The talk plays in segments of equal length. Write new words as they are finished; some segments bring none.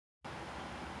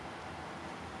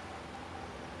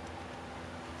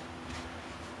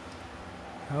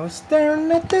I was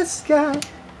staring at the sky,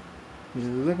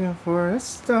 looking for a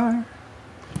star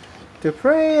to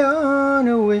pray on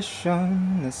or wish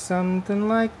on, or something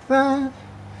like that.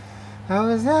 I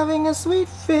was having a sweet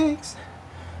fix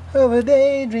of a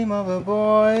daydream of a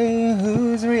boy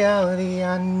whose reality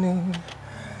I knew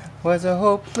was a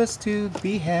hopeless to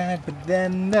be had. But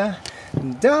then the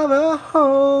dawn of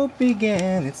hope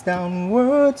began its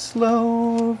downward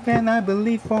slope, and I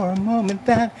believed for a moment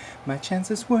that my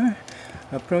chances were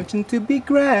approaching to be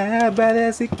grabbed. But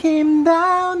as it came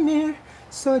down near,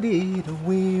 so did a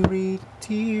weary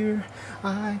tear.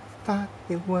 I thought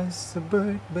it was a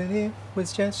bird, but it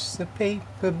was just a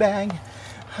paper bag.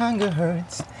 Hunger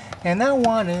hurts, and I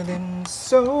wanted it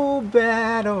so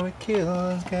bad, or it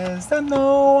kills, 'cause I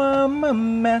know I'm a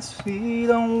mess. We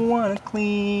don't wanna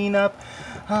clean up.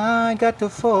 I got to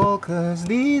fold, 'cause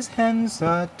these hands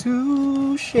are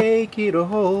too shaky to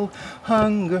hold.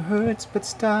 Hunger hurts, but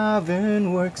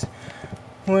starving works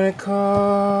when it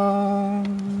costs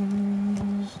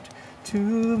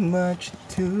too much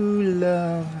to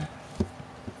love.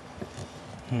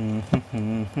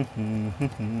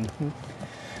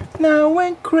 Now I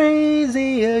went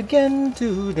crazy again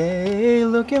today,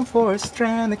 looking for a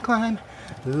strand to climb,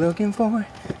 looking for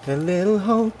a little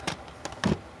hope.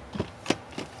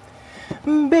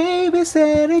 Baby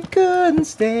said it couldn't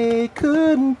stay,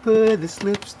 couldn't put its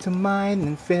lips to mine,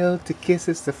 and failed to kiss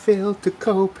us to fail to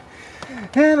cope.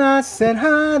 And I said,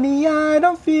 honey, I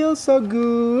don't feel so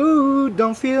good,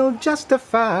 don't feel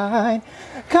justified.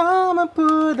 Come and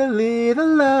put a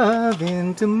little love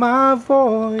into my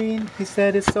void. He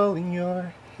said, it's all in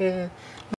your head,